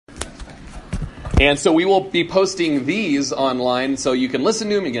And so we will be posting these online so you can listen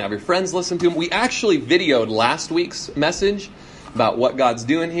to them, you can have your friends listen to them. We actually videoed last week's message about what God's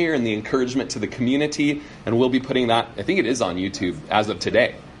doing here and the encouragement to the community, and we'll be putting that, I think it is on YouTube as of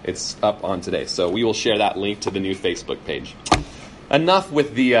today. It's up on today, so we will share that link to the new Facebook page. Enough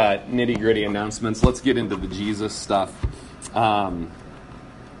with the nitty-gritty announcements. Let's get into the Jesus stuff.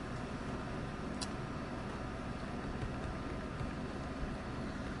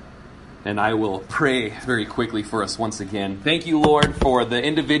 And I will pray very quickly for us once again. Thank you, Lord, for the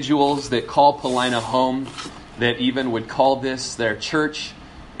individuals that call Paulina home, that even would call this their church,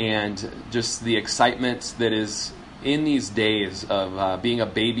 and just the excitement that is in these days of being a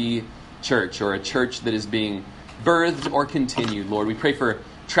baby church or a church that is being birthed or continued, Lord. We pray for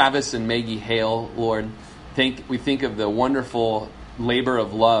Travis and Maggie Hale, Lord. We think of the wonderful labor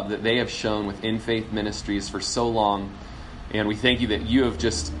of love that they have shown with In Faith Ministries for so long. And we thank you that you've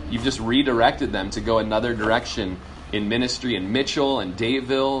just redirected them to go another direction in ministry in Mitchell and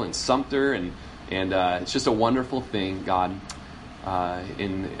Dayville and Sumter. And it's just a wonderful thing, God.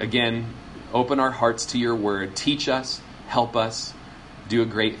 And again, open our hearts to your word. Teach us, help us, do a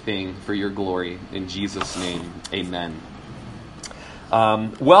great thing for your glory. In Jesus' name, amen.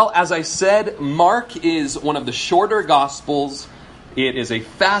 Well, as I said, Mark is one of the shorter Gospels. It is a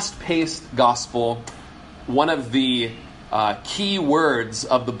fast-paced Gospel. One of the key words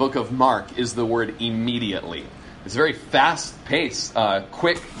of the book of Mark is the word immediately. It's a very fast-paced,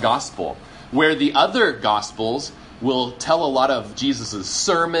 quick Gospel, where the other Gospels will tell a lot of Jesus'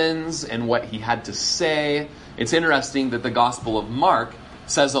 sermons and what he had to say. It's interesting that the Gospel of Mark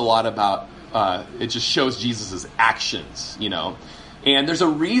says a lot about, it just shows Jesus' actions, And there's a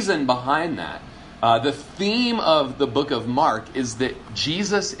reason behind that. The theme of the book of Mark is that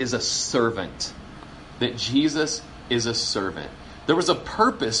Jesus is a servant. That Jesus is a servant. There was a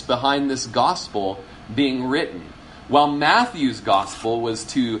purpose behind this gospel being written. While Matthew's gospel was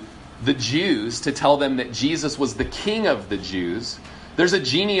to the Jews to tell them that Jesus was the King of the Jews, there's a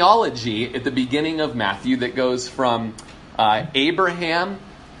genealogy at the beginning of Matthew that goes from Abraham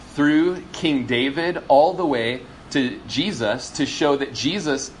through King David all the way to Jesus to show that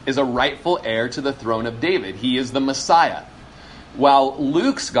Jesus is a rightful heir to the throne of David. He is the Messiah. While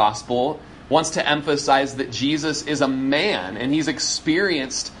Luke's gospel wants to emphasize that Jesus is a man and he's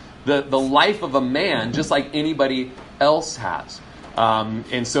experienced the life of a man just like anybody else has.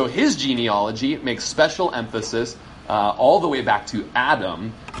 And so his genealogy makes special emphasis all the way back to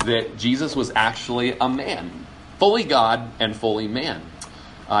Adam that Jesus was actually a man, fully God and fully man.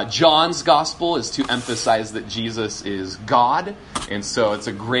 John's gospel is to emphasize that Jesus is God, and so it's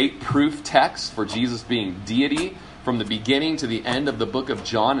a great proof text for Jesus being deity. From the beginning to the end of the book of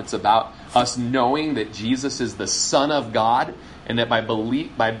John, it's about us knowing that Jesus is the Son of God, and that by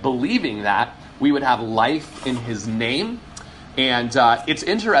believing that, we would have life in his name. And it's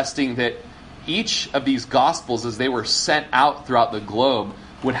interesting that each of these Gospels, as they were sent out throughout the globe,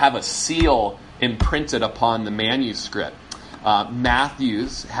 would have a seal imprinted upon the manuscript.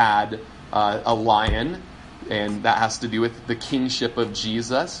 Matthew's had a lion, and that has to do with the kingship of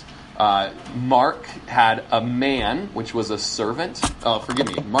Jesus. Mark had a man, which was a servant.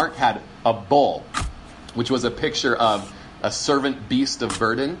 Mark had a bull, which was a picture of a servant beast of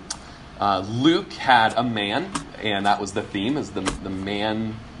burden. Luke had a man, and that was the theme, is the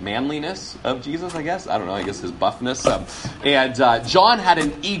manliness of Jesus, I guess. I don't know, I guess his buffness. And John had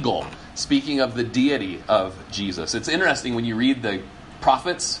an eagle, speaking of the deity of Jesus. It's interesting when you read the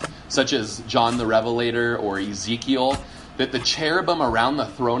prophets, such as John the Revelator or Ezekiel, that the cherubim around the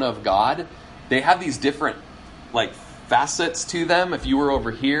throne of God, they have these different facets to them. If you were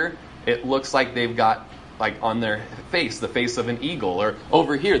over here, it looks like they've got on their face, the face of an eagle, or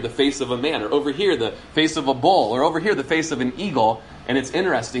over here, the face of a man, or over here, the face of a bull, or over here, the face of an eagle. And it's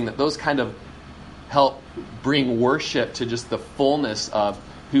interesting that those kind of help bring worship to just the fullness of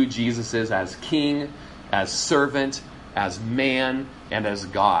who Jesus is as king, as servant, as man, and as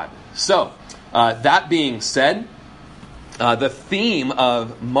God. So, that being said, the theme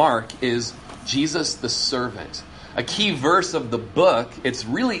of Mark is Jesus the servant. A key verse of the book, it's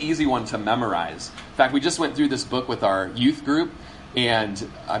really easy one to memorize. In fact, we just went through this book with our youth group, and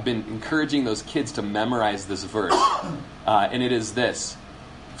I've been encouraging those kids to memorize this verse. And it is this: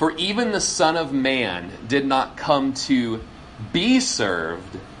 "For even the Son of Man did not come to be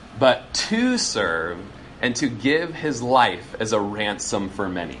served, but to serve, and to give his life as a ransom for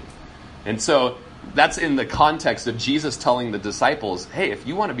many." And so that's in the context of Jesus telling the disciples, hey, if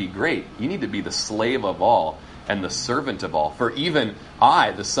you want to be great, you need to be the slave of all and the servant of all. For even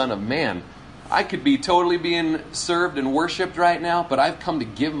I, the Son of Man, I could be totally being served and worshipped right now, but I've come to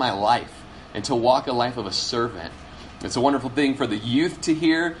give my life and to walk a life of a servant. It's a wonderful thing for the youth to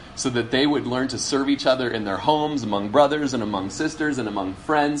hear so that they would learn to serve each other in their homes, among brothers and among sisters and among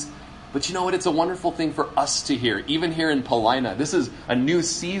friends. But you know what? It's a wonderful thing for us to hear, even here in Paulina. This is a new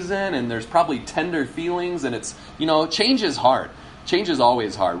season, and there's probably tender feelings, and it's, change is hard. Change is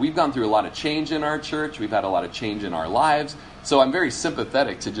always hard. We've gone through a lot of change in our church. We've had a lot of change in our lives. So I'm very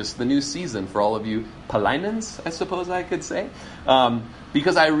sympathetic to just the new season for all of you Paulinans, I suppose I could say,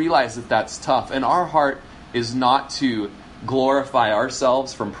 because I realize that that's tough. And our heart is not to glorify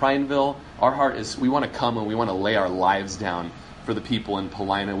ourselves from Prineville. Our heart is we want to come and we want to lay our lives down for the people in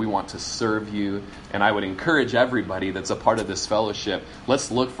Paulina. We want to serve you. And I would encourage everybody that's a part of this fellowship,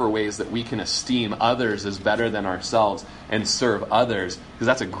 let's look for ways that we can esteem others as better than ourselves and serve others, because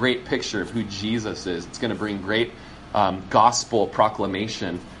that's a great picture of who Jesus is. It's going to bring great gospel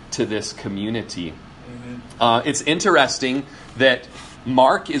proclamation to this community. It's interesting that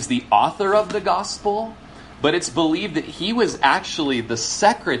Mark is the author of the gospel, but it's believed that he was actually the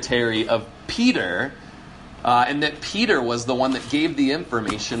secretary of Peter, and that Peter was the one that gave the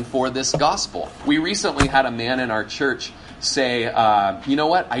information for this gospel. We recently had a man in our church say, you know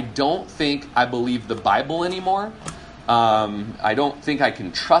what, I don't think I believe the Bible anymore. I don't think I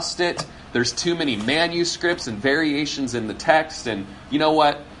can trust it. There's too many manuscripts and variations in the text, and you know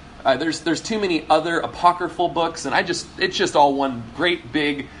what? There's too many other apocryphal books, and it's just all one great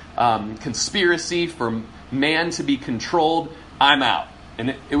big conspiracy for man to be controlled. I'm out.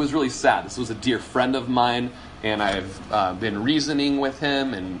 And it was really sad. This was a dear friend of mine, and I've been reasoning with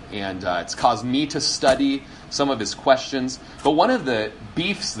him, and it's caused me to study some of his questions. But one of the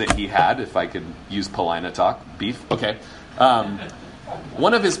beefs that he had, if I could use Paulina talk, beef, okay.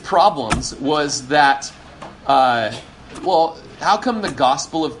 One of his problems was that, how come the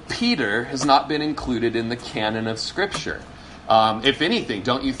Gospel of Peter has not been included in the canon of Scripture? If anything,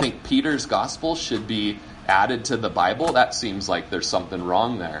 don't you think Peter's Gospel should be added to the Bible? That seems like there's something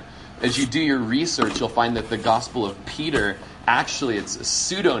wrong there. As you do your research, you'll find that the Gospel of Peter, actually it's a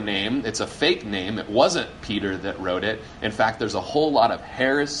pseudonym, it's a fake name. It wasn't Peter that wrote it. In fact, there's a whole lot of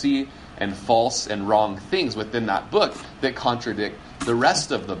heresy and false and wrong things within that book that contradict the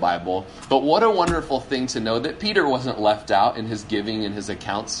rest of the Bible. But what a wonderful thing to know that Peter wasn't left out in his giving and his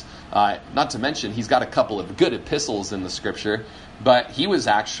accounts. Not to mention, he's got a couple of good epistles in the Scripture, but he was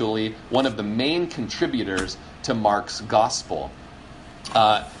actually one of the main contributors to Mark's gospel.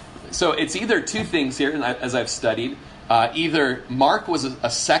 So it's either two things here, as I've studied. Either Mark was a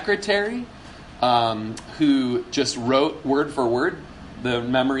secretary who just wrote word for word the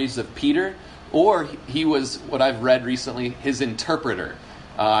memories of Peter, or he was, what I've read recently, his interpreter.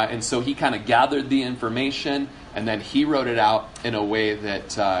 And so he kind of gathered the information, and then he wrote it out in a way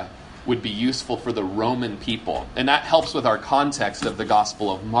that would be useful for the Roman people. And that helps with our context of the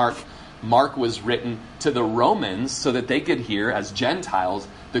Gospel of Mark. Mark was written to the Romans so that they could hear, as Gentiles,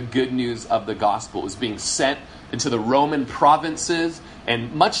 the good news of the gospel. It was being sent into the Roman provinces.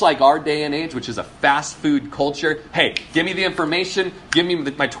 And much like our day and age, which is a fast food culture, hey, give me the information, give me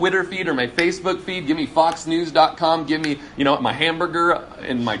my Twitter feed or my Facebook feed, give me foxnews.com, give me, my hamburger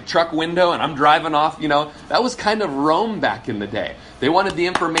in my truck window and I'm driving off, That was kind of Rome back in the day. They wanted the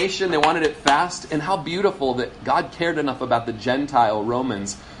information, they wanted it fast, and how beautiful that God cared enough about the Gentile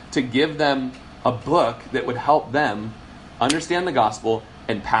Romans to give them a book that would help them understand the gospel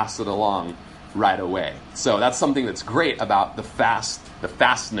and pass it along right away. So that's something that's great about the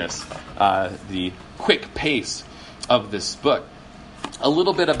fastness, the quick pace of this book. A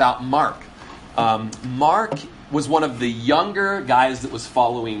little bit about Mark. Mark was one of the younger guys that was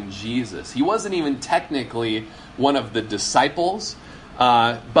following Jesus. He wasn't even technically one of the disciples,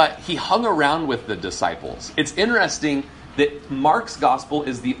 but he hung around with the disciples. It's interesting that Mark's gospel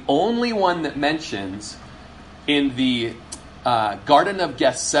is the only one that mentions in the Garden of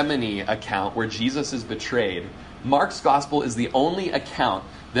Gethsemane account where Jesus is betrayed. Mark's gospel is the only account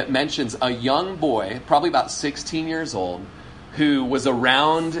that mentions a young boy, probably about 16 years old, who was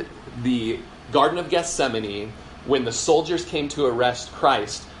around the Garden of Gethsemane when the soldiers came to arrest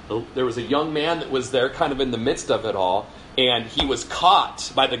Christ. There was a young man that was there kind of in the midst of it all, and he was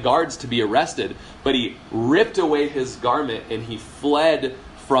caught by the guards to be arrested, but he ripped away his garment and he fled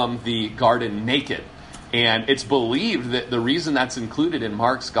from the garden naked. And it's believed that the reason that's included in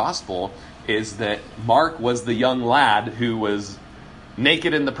Mark's gospel is that Mark was the young lad who was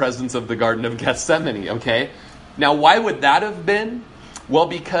naked in the presence of the Garden of Gethsemane, okay? Now, why would that have been? Well,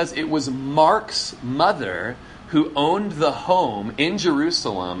 because it was Mark's mother who owned the home in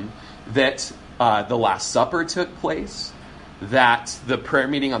Jerusalem that the Last Supper took place, that the prayer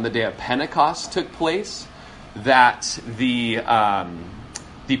meeting on the day of Pentecost took place, that the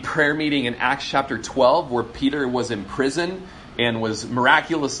the prayer meeting in Acts chapter 12 where Peter was in prison and was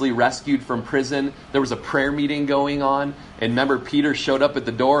miraculously rescued from prison. There was a prayer meeting going on. And remember, Peter showed up at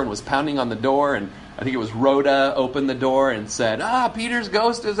the door and was pounding on the door. And I think it was Rhoda opened the door and said, Peter's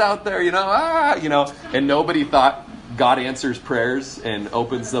ghost is out there, And nobody thought God answers prayers and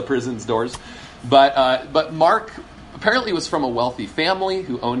opens the prison's doors. But Mark apparently was from a wealthy family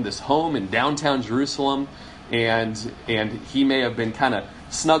who owned this home in downtown Jerusalem. And he may have been kind of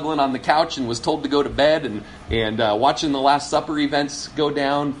snuggling on the couch and was told to go to bed and watching the Last Supper events go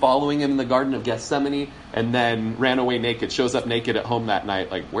down, following him in the Garden of Gethsemane, and then ran away naked, shows up naked at home that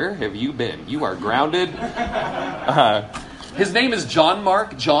night. Like, where have you been? You are grounded. His name is John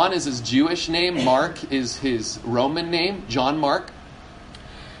Mark. John is his Jewish name. Mark is his Roman name, John Mark.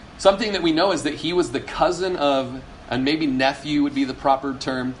 Something that we know is that he was the cousin of, and maybe nephew would be the proper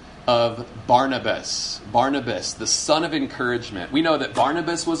term, of Barnabas. Barnabas, the son of encouragement. We know that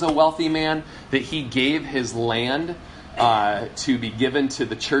Barnabas was a wealthy man, that he gave his land to be given to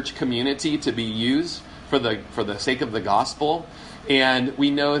the church community to be used for the sake of the gospel. And we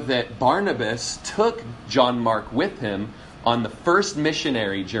know that Barnabas took John Mark with him on the first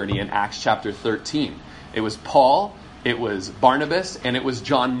missionary journey in Acts chapter 13. It was Paul, it was Barnabas, and it was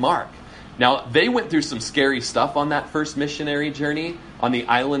John Mark. Now, they went through some scary stuff on that first missionary journey on the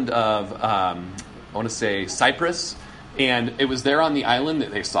island of, Cyprus. And it was there on the island that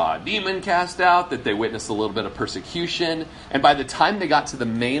they saw a demon cast out, that they witnessed a little bit of persecution. And by the time they got to the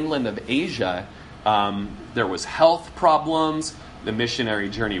mainland of Asia, there was health problems. The missionary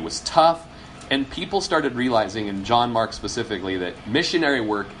journey was tough. And people started realizing, and John Mark specifically, that missionary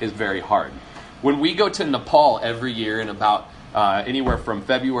work is very hard. When we go to Nepal every year in about anywhere from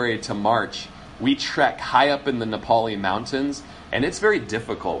February to March, we trek high up in the Nepali mountains, and it's very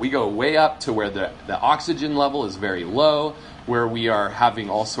difficult. We go way up to where the oxygen level is very low, where we are having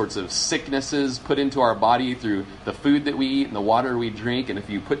all sorts of sicknesses put into our body through the food that we eat and the water we drink. And if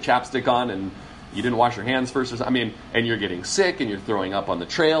you put chapstick on and you didn't wash your hands first, and you're getting sick and you're throwing up on the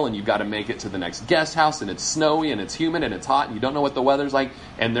trail and you've got to make it to the next guest house and it's snowy and it's humid and it's hot and you don't know what the weather's like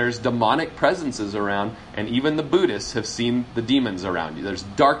and there's demonic presences around, and even the Buddhists have seen the demons around you. There's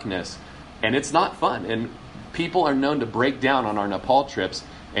darkness and it's not fun, and people are known to break down on our Nepal trips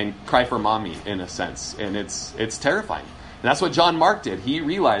and cry for mommy in a sense, and it's terrifying. And that's what John Mark did. He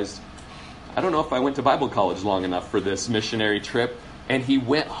realized, I don't know if I went to Bible college long enough for this missionary trip, and he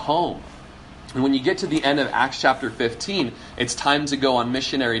went home. And when you get to the end of Acts chapter 15, it's time to go on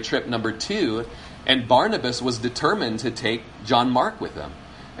missionary trip number 2. And Barnabas was determined to take John Mark with him.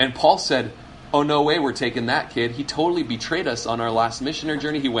 And Paul said, oh, no way we're taking that kid. He totally betrayed us on our last missionary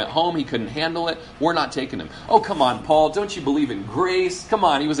journey. He went home. He couldn't handle it. We're not taking him. Oh, come on, Paul. Don't you believe in grace? Come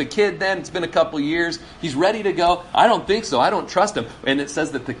on. He was a kid then. It's been a couple years. He's ready to go. I don't think so. I don't trust him. And it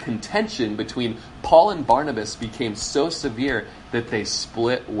says that the contention between Paul and Barnabas became so severe that they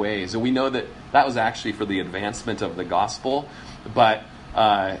split ways. And we know that was actually for the advancement of the gospel. But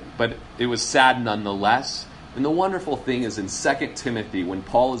it was sad nonetheless. And the wonderful thing is in 2 Timothy, when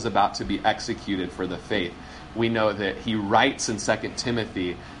Paul is about to be executed for the faith, we know that he writes in 2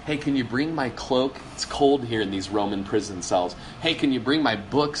 Timothy, hey, can you bring my cloak? It's cold here in these Roman prison cells. Hey, can you bring my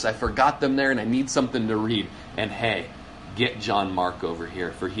books? I forgot them there and I need something to read. And hey, get John Mark over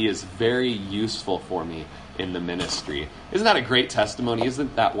here, for he is very useful for me in the ministry. Isn't that a great testimony?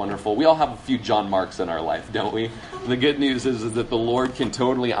 Isn't that wonderful? We all have a few John Marks in our life, don't we? The good news is that the Lord can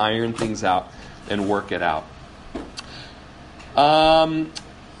totally iron things out and work it out.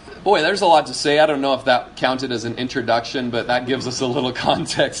 Boy, there's a lot to say. I don't know if that counted as an introduction, but that gives us a little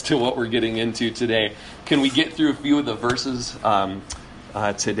context to what we're getting into today. Can we get through a few of the verses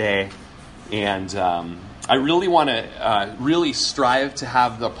today? And I really want to really strive to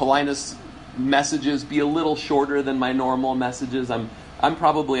have the Paulinus messages be a little shorter than my normal messages. I'm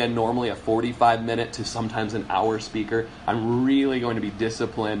probably normally a 45-minute to sometimes an hour speaker. I'm really going to be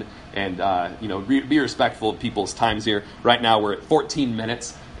disciplined and be respectful of people's times here. Right now we're at 14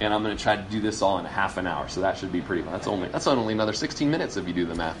 minutes, and I'm going to try to do this all in half an hour. So that should be pretty fun. That's only another 16 minutes if you do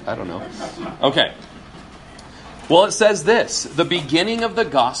the math. I don't know. Okay. Well, it says this: the beginning of the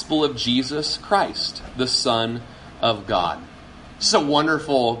gospel of Jesus Christ, the Son of God. It's a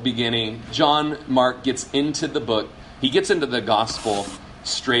wonderful beginning. John Mark gets into the book. He gets into the gospel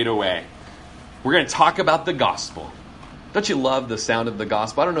straight away. We're going to talk about the gospel. Don't you love the sound of the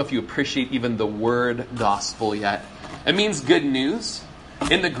gospel? I don't know if you appreciate even the word gospel yet. It means good news.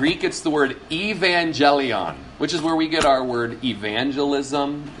 In the Greek, it's the word evangelion, which is where we get our word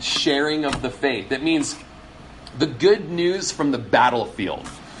evangelism, sharing of the faith. It means the good news from the battlefield.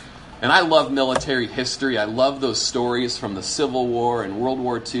 And I love military history. I love those stories from the Civil War and World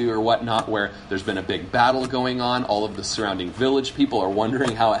War II or whatnot, where there's been a big battle going on. All of the surrounding village people are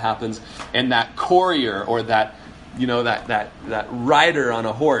wondering how it happens. And that courier or that rider on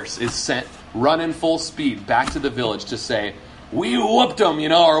a horse is sent running full speed back to the village to say, we whooped them,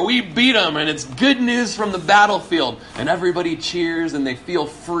 or we beat them, and it's good news from the battlefield. And everybody cheers, and they feel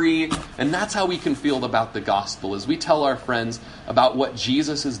free. And that's how we can feel about the gospel, as we tell our friends about what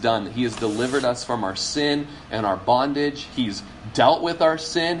Jesus has done. He has delivered us from our sin and our bondage. He's dealt with our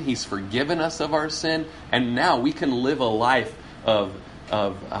sin. He's forgiven us of our sin. And now we can live a life of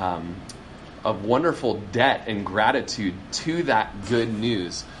wonderful debt and gratitude to that good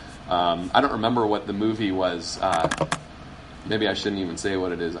news. I don't remember what the movie was. Maybe I shouldn't even say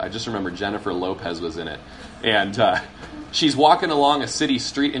what it is. I just remember Jennifer Lopez was in it. And she's walking along a city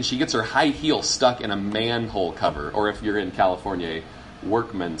street, and she gets her high heel stuck in a manhole cover. Or if you're in California, a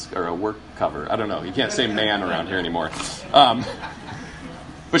work cover. I don't know. You can't say man around here anymore. But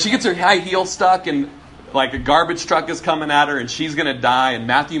she gets her high heel stuck, and like a garbage truck is coming at her, and she's going to die. And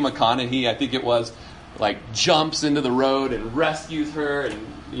Matthew McConaughey, I think it was, jumps into the road and rescues her and,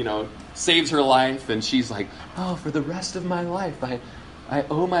 saves her life. And she's like, oh, for the rest of my life, I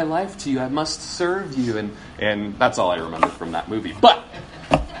owe my life to you. I must serve you. And that's all I remember from that movie. But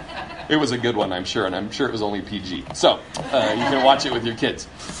it was a good one, I'm sure. And I'm sure it was only PG. So you can watch it with your kids.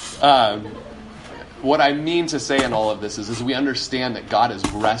 What I mean to say in all of this is we understand that God has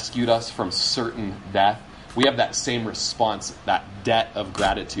rescued us from certain death. We have that same response, that debt of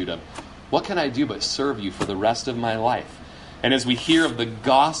gratitude of, what can I do but serve you for the rest of my life? And as we hear of the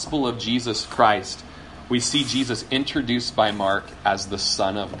gospel of Jesus Christ, we see Jesus introduced by Mark as the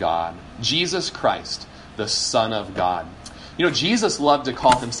Son of God. Jesus Christ, the Son of God. Jesus loved to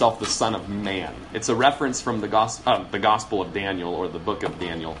call himself the Son of Man. It's a reference from the Gospel of Daniel, or the book of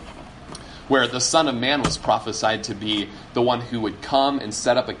Daniel, where the Son of Man was prophesied to be the one who would come and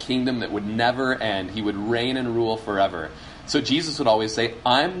set up a kingdom that would never end. He would reign and rule forever. So Jesus would always say,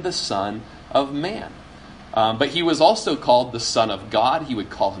 I'm the Son of Man. But he was also called the Son of God. He would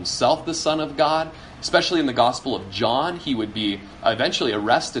call himself the Son of God. Especially in the Gospel of John, he would be eventually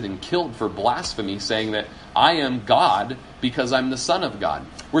arrested and killed for blasphemy, saying that I am God because I'm the Son of God.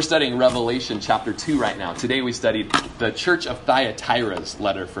 We're studying Revelation chapter 2 right now. Today we studied the church of Thyatira's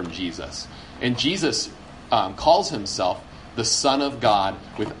letter from Jesus. And Jesus calls himself the Son of God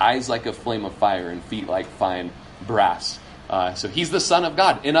with eyes like a flame of fire and feet like fine brass. So he's the Son of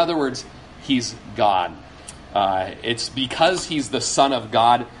God. In other words, he's God. It's because he's the Son of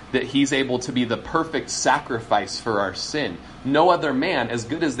God that he's able to be the perfect sacrifice for our sin. No other man, as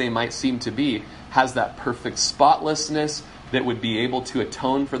good as they might seem to be, has that perfect spotlessness that would be able to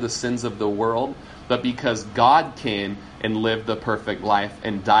atone for the sins of the world. But because God came and lived the perfect life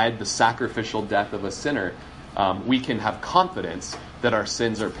and died the sacrificial death of a sinner, we can have confidence that our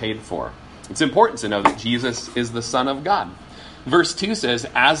sins are paid for. It's important to know that Jesus is the Son of God. Verse 2 says,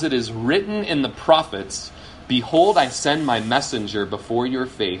 as it is written in the prophets, behold, I send my messenger before your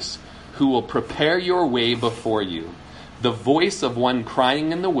face, who will prepare your way before you. The voice of one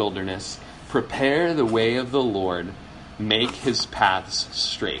crying in the wilderness, prepare the way of the Lord, make his paths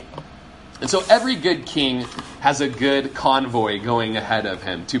straight. And so every good king has a good convoy going ahead of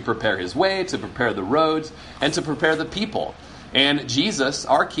him to prepare his way, to prepare the roads, and to prepare the people. And Jesus,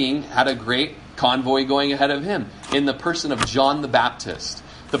 our king, had a great convoy going ahead of him in the person of John the Baptist.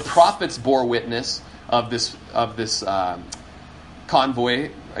 The prophets bore witness of this convoy,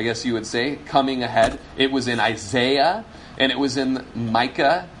 I guess you would say, coming ahead. It was in Isaiah and it was in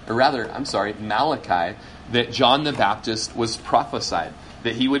Malachi, that John the Baptist was prophesied.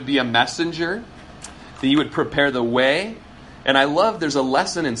 That he would be a messenger, that he would prepare the way. And I love, there's a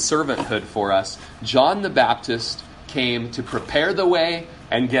lesson in servanthood for us. John the Baptist came to prepare the way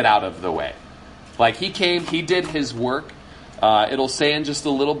and get out of the way. Like he came, he did his work. It'll say in just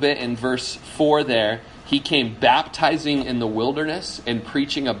a little bit in verse 4 there, he came baptizing in the wilderness and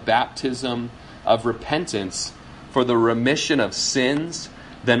preaching a baptism of repentance for the remission of sins.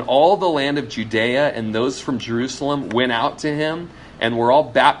 Then all the land of Judea and those from Jerusalem went out to him and were all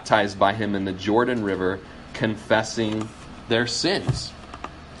baptized by him in the Jordan River, confessing their sins.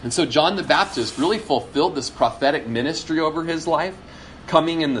 And so John the Baptist really fulfilled this prophetic ministry over his life,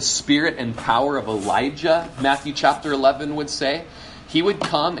 coming in the spirit and power of Elijah, Matthew chapter 11 would say. He would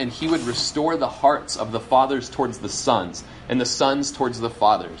come and he would restore the hearts of the fathers towards the sons and the sons towards the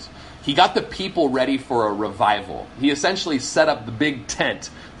fathers. He got the people ready for a revival. He essentially set up the big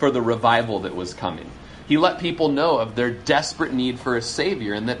tent for the revival that was coming. He let people know of their desperate need for a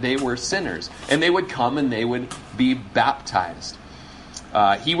Savior and that they were sinners. And they would come and they would be baptized.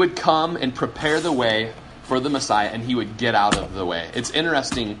 he would come and prepare the way for the Messiah, and he would get out of the way. It's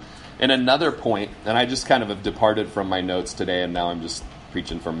interesting. In another point, and I just kind of have departed from my notes today, and now I'm just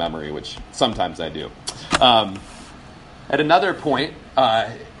preaching from memory, which sometimes I do. At another point,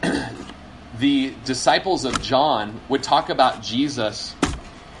 the disciples of John would talk about Jesus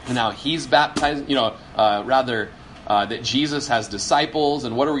and how he's baptized, that Jesus has disciples,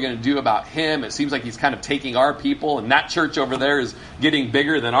 and what are we going to do about him? It seems like he's kind of taking our people, and that church over there is getting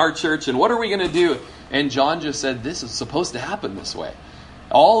bigger than our church, and what are we going to do? And John just said, this is supposed to happen this way.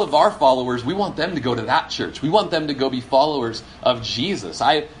 All of our followers, we want them to go to that church. We want them to go be followers of Jesus.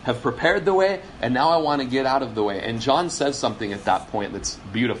 I have prepared the way, and now I want to get out of the way. And John says something at that point that's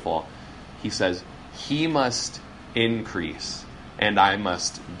beautiful. He says, he must increase, and I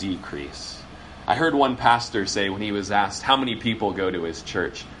must decrease. I heard one pastor say when he was asked how many people go to his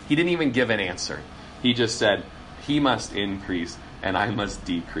church, he didn't even give an answer. He just said, he must increase, and I must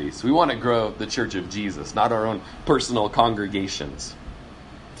decrease. We want to grow the church of Jesus, not our own personal congregations.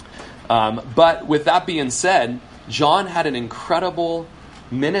 But with that being said, John had an incredible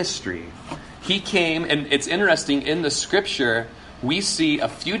ministry. He came, and it's interesting, in the scripture, we see a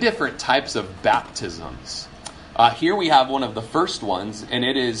few different types of baptisms. Here we have one of the first ones, and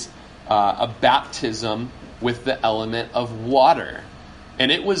it is a baptism with the element of water.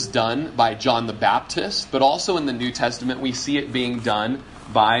 And it was done by John the Baptist, but also in the New Testament, we see it being done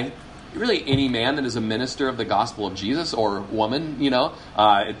by really any man that is a minister of the gospel of Jesus, or woman,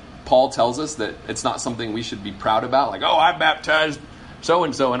 Paul tells us that it's not something we should be proud about. Like, I baptized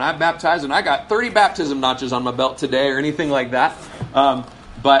so-and-so, and I baptized, and I got 30 baptism notches on my belt today, or anything like that.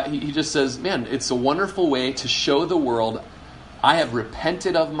 But he just says, man, it's a wonderful way to show the world, I have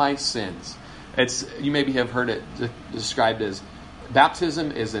repented of my sins. You maybe have heard it described as,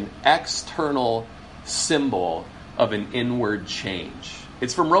 baptism is an external symbol of an inward change.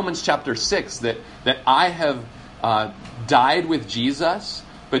 It's from Romans chapter 6 that I have died with Jesus,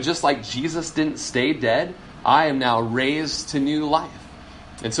 but just like Jesus didn't stay dead, I am now raised to new life.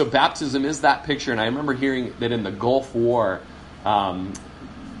 And so baptism is that picture. And I remember hearing that in the Gulf War, a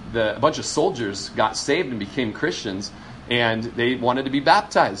bunch of soldiers got saved and became Christians, and they wanted to be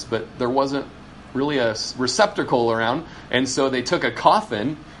baptized, but there wasn't really a receptacle around. And so they took a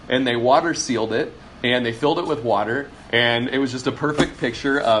coffin and they water sealed it, and they filled it with water. And it was just a perfect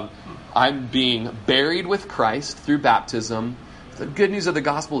picture of, I'm being buried with Christ through baptism. The good news of the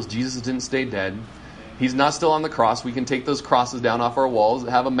gospel is Jesus didn't stay dead. He's not still on the cross. We can take those crosses down off our walls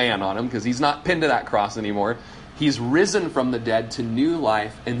and have a man on them, because he's not pinned to that cross anymore. He's risen from the dead to new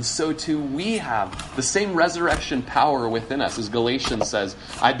life, and so too we have the same resurrection power within us. As Galatians says,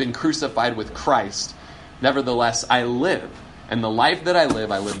 I've been crucified with Christ. Nevertheless, I live. And the life that I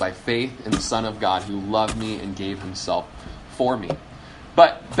live by faith in the Son of God, who loved me and gave himself for me.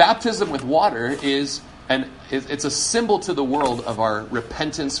 But baptism with water it's a symbol to the world of our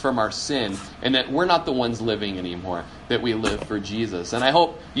repentance from our sin, and that we're not the ones living anymore, that we live for Jesus. And I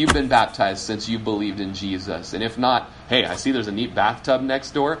hope you've been baptized since you believed in Jesus. And if not, hey, I see there's a neat bathtub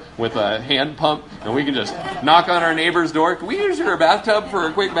next door with a hand pump, and we can just knock on our neighbor's door. Can we use your bathtub for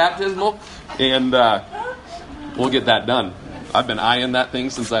a quick baptismal? And we'll get that done. I've been eyeing that thing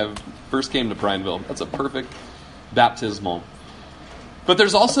since I first came to Prineville. That's a perfect baptismal. But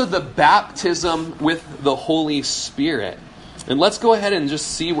there's also the baptism with the Holy Spirit. And let's go ahead and just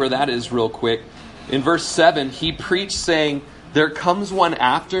see where that is real quick. In verse 7, he preached saying, there comes one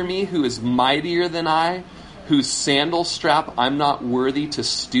after me who is mightier than I, whose sandal strap I'm not worthy to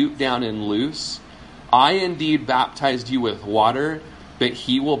stoop down and loose. I indeed baptized you with water, but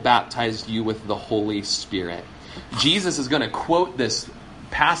he will baptize you with the Holy Spirit. Jesus is going to quote this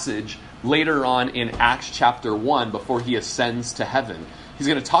passage later on in Acts chapter 1 before he ascends to heaven. He's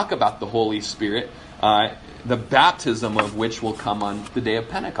going to talk about the Holy Spirit, the baptism of which will come on the day of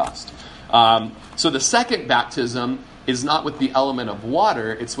Pentecost. So the second baptism is not with the element of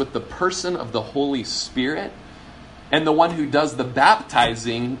water, it's with the person of the Holy Spirit. And the one who does the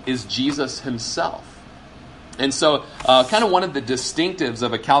baptizing is Jesus himself. And so kind of one of the distinctives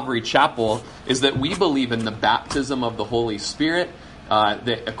of a Calvary Chapel is that we believe in the baptism of the Holy Spirit.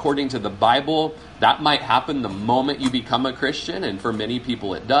 That according to the Bible, that might happen the moment you become a Christian, and for many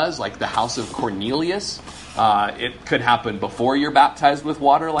people it does, like the house of Cornelius. It could happen before you're baptized with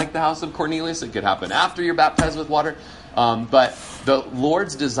water, like the house of Cornelius. It could happen after you're baptized with water. But the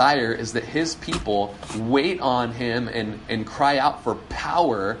Lord's desire is that his people wait on him and cry out for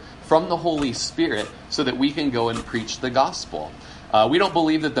power from the Holy Spirit so that we can go and preach the gospel. We don't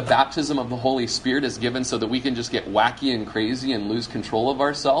believe that the baptism of the Holy Spirit is given so that we can just get wacky and crazy and lose control of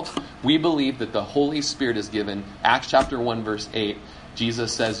ourselves. We believe that the Holy Spirit is given, Acts chapter 1 verse 8,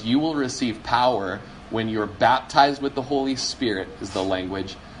 Jesus says, you will receive power when you're baptized with the Holy Spirit, is the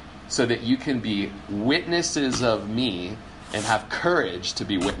language, so that you can be witnesses of me and have courage to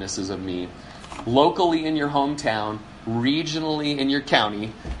be witnesses of me locally in your hometown, regionally in your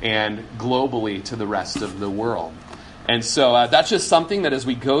county, and globally to the rest of the world. And so that's just something that as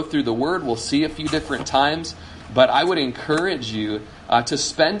we go through the Word, we'll see a few different times. But I would encourage you to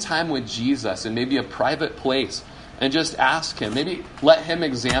spend time with Jesus in maybe a private place and just ask Him. Maybe let Him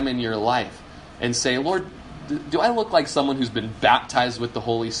examine your life and say, Lord, do I look like someone who's been baptized with the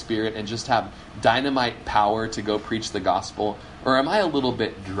Holy Spirit and just have dynamite power to go preach the gospel? Or am I a little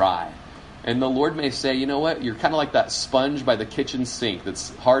bit dry? And the Lord may say, you know what, you're kind of like that sponge by the kitchen sink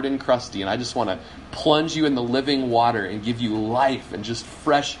that's hard and crusty, and I just want to plunge you in the living water and give you life and just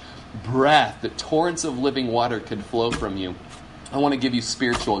fresh breath, that torrents of living water could flow from you. I want to give you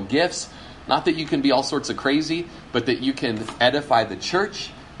spiritual gifts, not that you can be all sorts of crazy, but that you can edify the church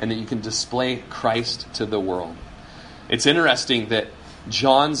and that you can display Christ to the world. It's interesting that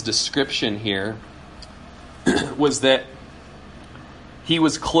John's description here was that he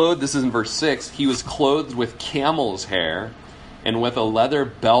was clothed, this is in verse 6, he was clothed with camel's hair and with a leather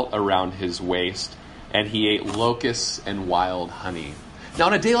belt around his waist, and he ate locusts and wild honey. Now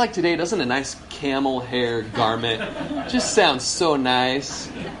on a day like today, doesn't a nice camel hair garment just sound so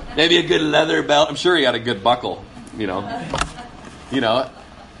nice? Maybe a good leather belt. I'm sure he had a good buckle, you know.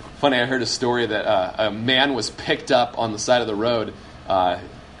 Funny, I heard a story that a man was picked up on the side of the road,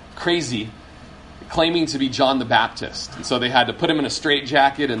 crazy, claiming to be John the Baptist. And so they had to put him in a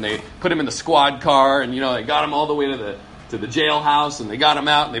straitjacket, and they put him in the squad car, and they got him all the way to the jailhouse, and they got him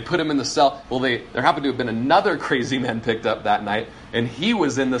out, and they put him in the cell. Well, there happened to have been another crazy man picked up that night, and he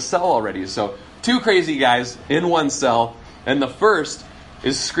was in the cell already. So 2 crazy guys in one cell, and the first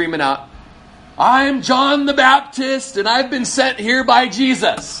is screaming out, I'm John the Baptist, and I've been sent here by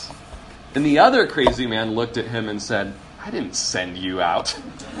Jesus. And the other crazy man looked at him and said, I didn't send you out.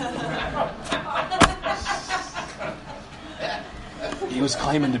 He was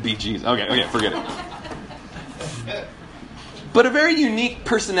claiming to be Jesus. Okay, forget it. But a very unique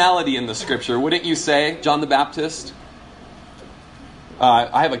personality in the scripture, wouldn't you say, John the Baptist?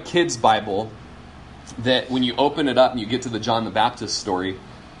 I have a kid's Bible that when you open it up and you get to the John the Baptist story,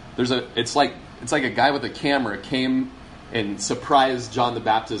 it's like a guy with a camera came and surprised John the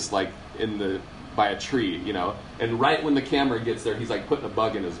Baptist by a tree, and right when the camera gets there, he's like putting a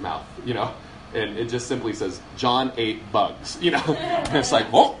bug in his mouth, and it just simply says, John ate bugs, and it's like,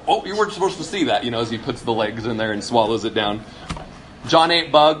 oh, you weren't supposed to see that, as he puts the legs in there and swallows it down. John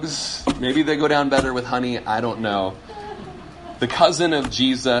ate bugs. Maybe they go down better with honey. I don't know. The cousin of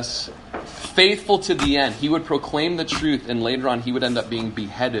Jesus, faithful to the end. He would proclaim the truth, and later on he would end up being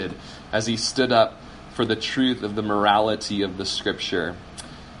beheaded as he stood up for the truth of the morality of the scripture.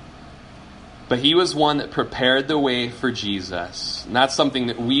 But he was one that prepared the way for Jesus. And that's something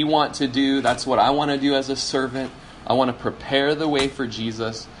that we want to do. That's what I want to do as a servant. I want to prepare the way for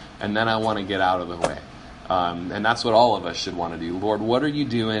Jesus, and then I want to get out of the way. And that's what all of us should want to do. Lord, what are you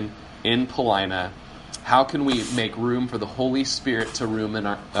doing in Paulina? How can we make room for the Holy Spirit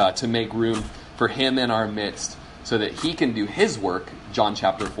to make room for Him in our midst so that He can do His work, John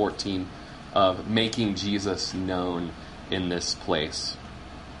chapter 14, of making Jesus known in this place.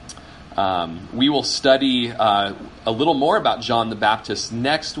 We will study a little more about John the Baptist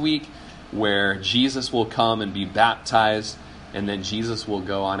next week, where Jesus will come and be baptized, and then Jesus will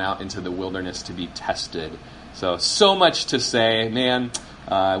go on out into the wilderness to be tested. So much to say. Man,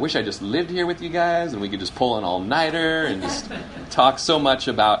 I wish I just lived here with you guys, and we could just pull an all-nighter and just talk so much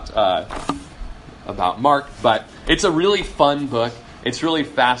about Mark. But it's a really fun book. It's really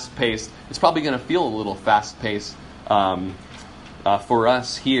fast-paced. It's probably going to feel a little fast-paced for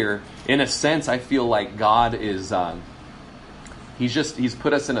us here. In a sense, I feel like God is, He's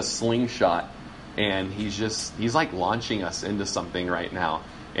put us in a slingshot, and He's like launching us into something right now.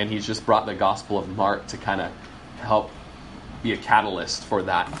 And He's just brought the Gospel of Mark to kind of help be a catalyst for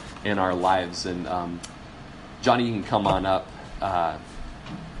that in our lives. And Johnny, you can come on up. I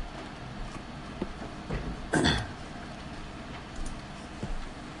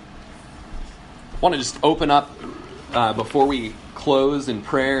want to just open up before we close in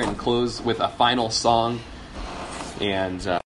prayer and close with a final song. And